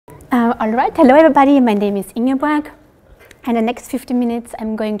All right, hello everybody, my name is Ingeborg, and the next 50 minutes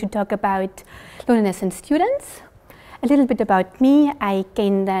I'm going to talk about loneliness in students. A little bit about me. I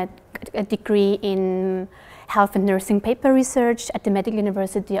gained a degree in health and nursing paper research at the Medical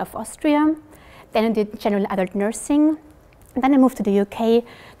University of Austria. Then I did general adult nursing. And then I moved to the UK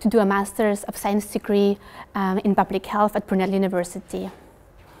to do a Master's of Science degree in public health at Brunel University.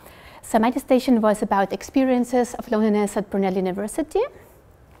 So my dissertation was about experiences of loneliness at Brunel University.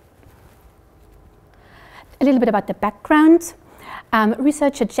 A little bit about the background.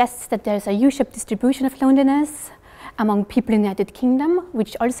 Research suggests that there's a U-shaped distribution of loneliness among people in the United Kingdom,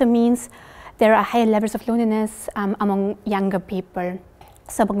 which also means there are higher levels of loneliness among younger people,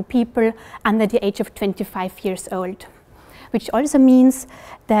 so among people under the age of 25 years old, which also means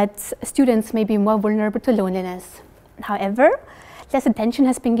that students may be more vulnerable to loneliness. However, less attention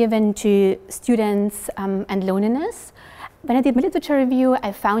has been given to students and loneliness. When I did my literature review,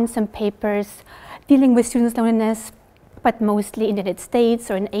 I found some papers dealing with students' loneliness, but mostly in the United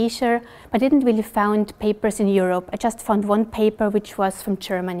States or in Asia, but I didn't really find papers in Europe. I just found one paper which was from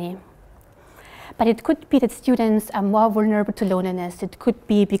Germany. But it could be that students are more vulnerable to loneliness. It could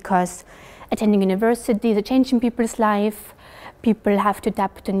be because attending university is a change in people's life. People have to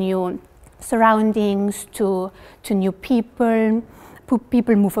adapt to new surroundings, to new people.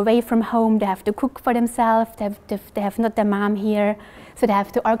 People move away from home. They have to cook for themselves. They have not their mom here, so they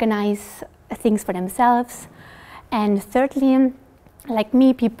have to organize things for themselves. And thirdly, like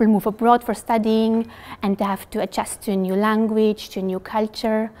me, people move abroad for studying and they have to adjust to a new language, to a new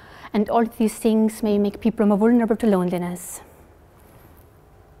culture, and all these things may make people more vulnerable to loneliness.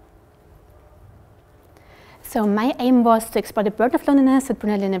 So my aim was to explore the burden of loneliness at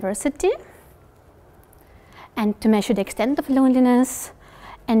Brunel University and to measure the extent of loneliness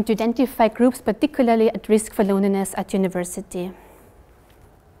and to identify groups particularly at risk for loneliness at university.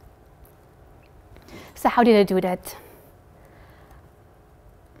 So how did I do that?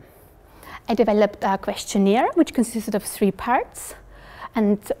 I developed a questionnaire which consisted of 3 parts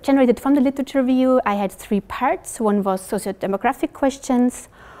and generated from the literature review. I had 3 parts. One was socio-demographic questions,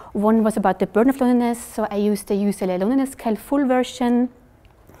 one was about the burden of loneliness, so I used the UCLA loneliness scale full version,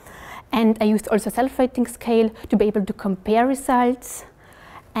 and I used also a self-rating scale to be able to compare results.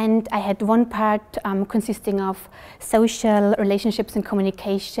 And I had one part consisting of social relationships and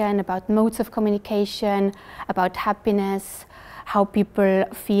communication, about modes of communication, about happiness, how people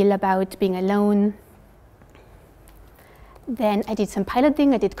feel about being alone. Then I did some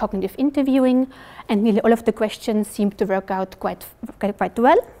piloting, I did cognitive interviewing, and nearly all of the questions seemed to work out quite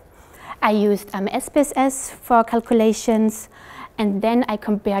well. I used SPSS for calculations, and then I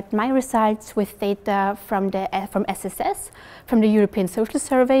compared my results with data from SSS, from the European Social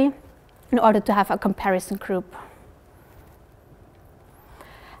Survey, in order to have a comparison group.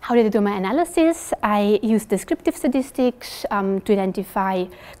 How did I do my analysis? I used descriptive statistics to identify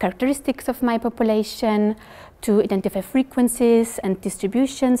characteristics of my population, to identify frequencies and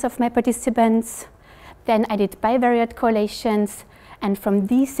distributions of my participants. Then I did bivariate correlations, and from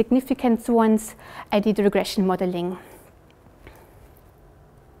these significant ones, I did regression modeling.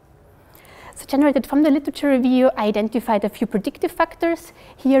 So generated from the literature review, I identified a few predictive factors.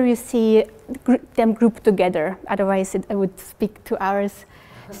 Here you see them grouped together, otherwise I would speak 2 hours.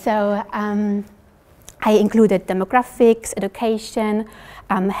 So I included demographics, education,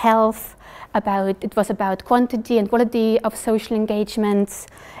 health. It was about quantity and quality of social engagements.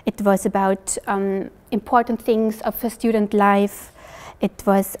 It was about important things of a student life. It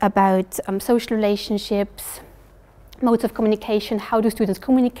was about social relationships, modes of communication. How do students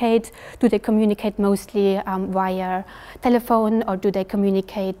communicate? Do they communicate mostly via telephone, or do they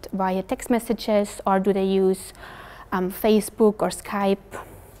communicate via text messages, or do they use Facebook or Skype?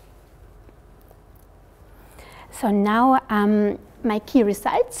 So now my key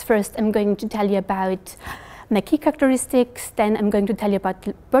results. First, I'm going to tell you about my key characteristics, then I'm going to tell you about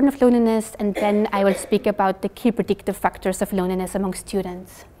the burden of loneliness, and then I will speak about the key predictive factors of loneliness among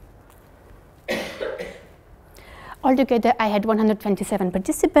students. Altogether, I had 127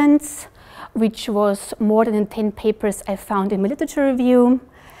 participants, which was more than 10 papers I found in my literature review.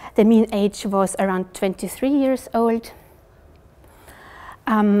 The mean age was around 23 years old.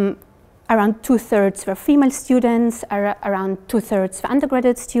 Around 2/3 were female students, around 2/3 were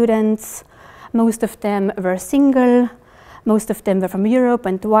undergraduate students. Most of them were single, most of them were from Europe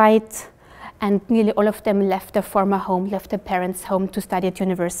and white, and nearly all of them left their former home, left their parents' home to study at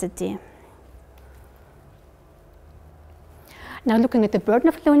university. Now looking at the burden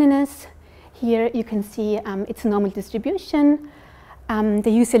of loneliness, here you can see its normal distribution.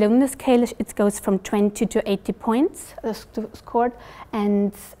 The UCLA loneliness scale, it goes from 20 to 80 points scored,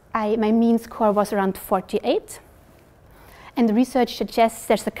 and my mean score was around 48. And the research suggests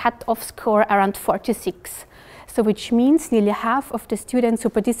there's a cut-off score around 46. So which means nearly half of the students who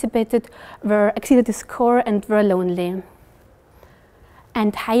participated exceeded the score and were lonely.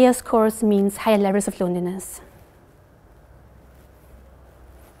 And higher scores means higher levels of loneliness.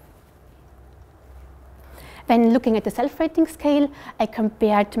 When looking at the self-rating scale, I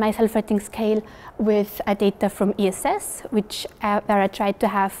compared my self-rating scale with data from ESS, where I tried to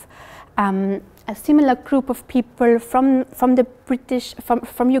have a similar group of people from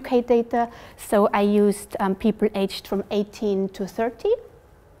UK data. So I used people aged from 18 to 30.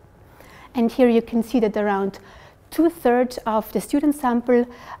 And here you can see that around 2/3 of the student sample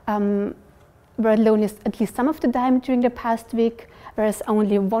were lonely at least some of the time during the past week, whereas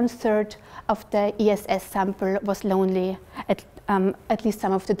only 1/3 of the ESS sample was lonely at least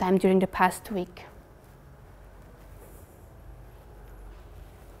some of the time during the past week.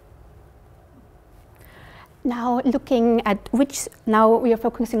 Now looking at now we are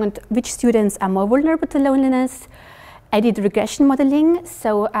focusing on which students are more vulnerable to loneliness. I did regression modeling,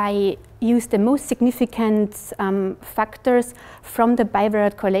 so I used the most significant factors from the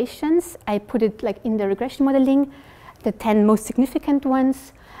bivariate correlations. I put it like in the regression modeling, the 10 most significant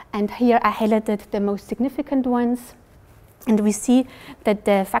ones, and here I highlighted the most significant ones. And we see that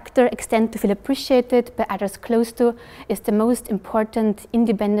the factor extent to feel appreciated by others close to is the most important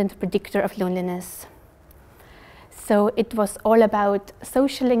independent predictor of loneliness. So it was all about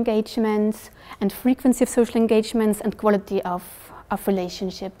social engagements and frequency of social engagements and quality of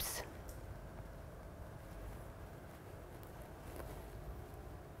relationships.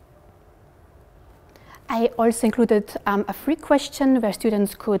 I also included a free question where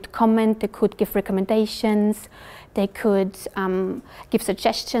students could comment, they could give recommendations, they could give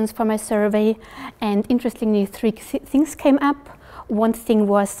suggestions for my survey. And interestingly, 3 things came up. One thing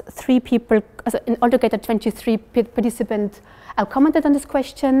was 3 people, in altogether 23 participants commented on this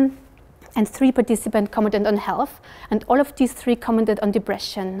question, and 3 participants commented on health, and all of these 3 commented on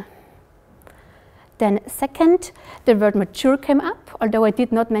depression. Then second, the word mature came up, although I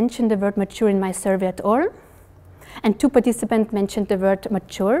did not mention the word mature in my survey at all. And 2 participants mentioned the word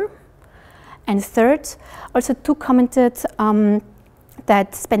mature. And third, also 2 commented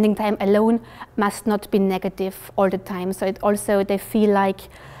that spending time alone must not be negative all the time. So they feel like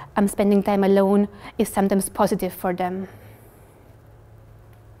spending time alone is sometimes positive for them.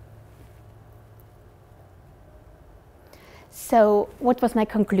 So what was my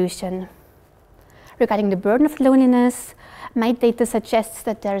conclusion? Regarding the burden of loneliness, my data suggests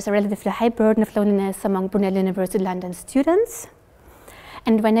that there is a relatively high burden of loneliness among Brunel University London students.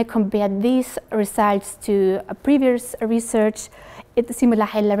 And when I compared these results to a previous research, similar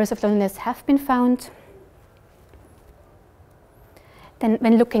high levels of loneliness have been found. Then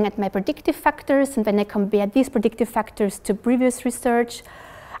when looking at my predictive factors and when I compared these predictive factors to previous research,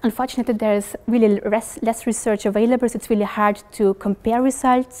 unfortunately there is really less research available, so it's really hard to compare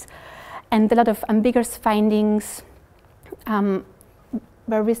results. And a lot of ambiguous findings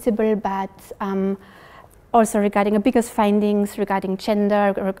were visible, but also regarding ambiguous findings regarding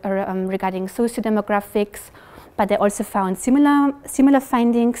gender, or regarding sociodemographics, but they also found similar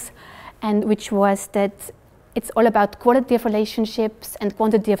findings, and which was that it's all about quality of relationships and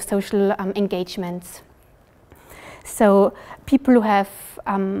quantity of social engagements. So people who have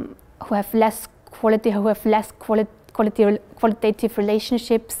less qualitative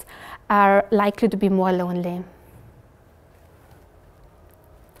relationships are likely to be more lonely.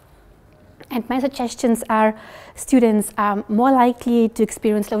 And my suggestions are students are more likely to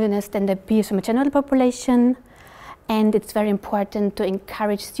experience loneliness than their peers from a general population. And it's very important to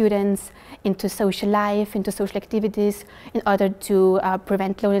encourage students into social life, into social activities, in order to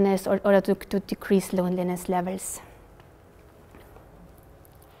prevent loneliness or in order to decrease loneliness levels.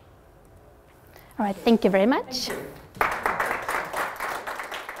 All right, thank you very much.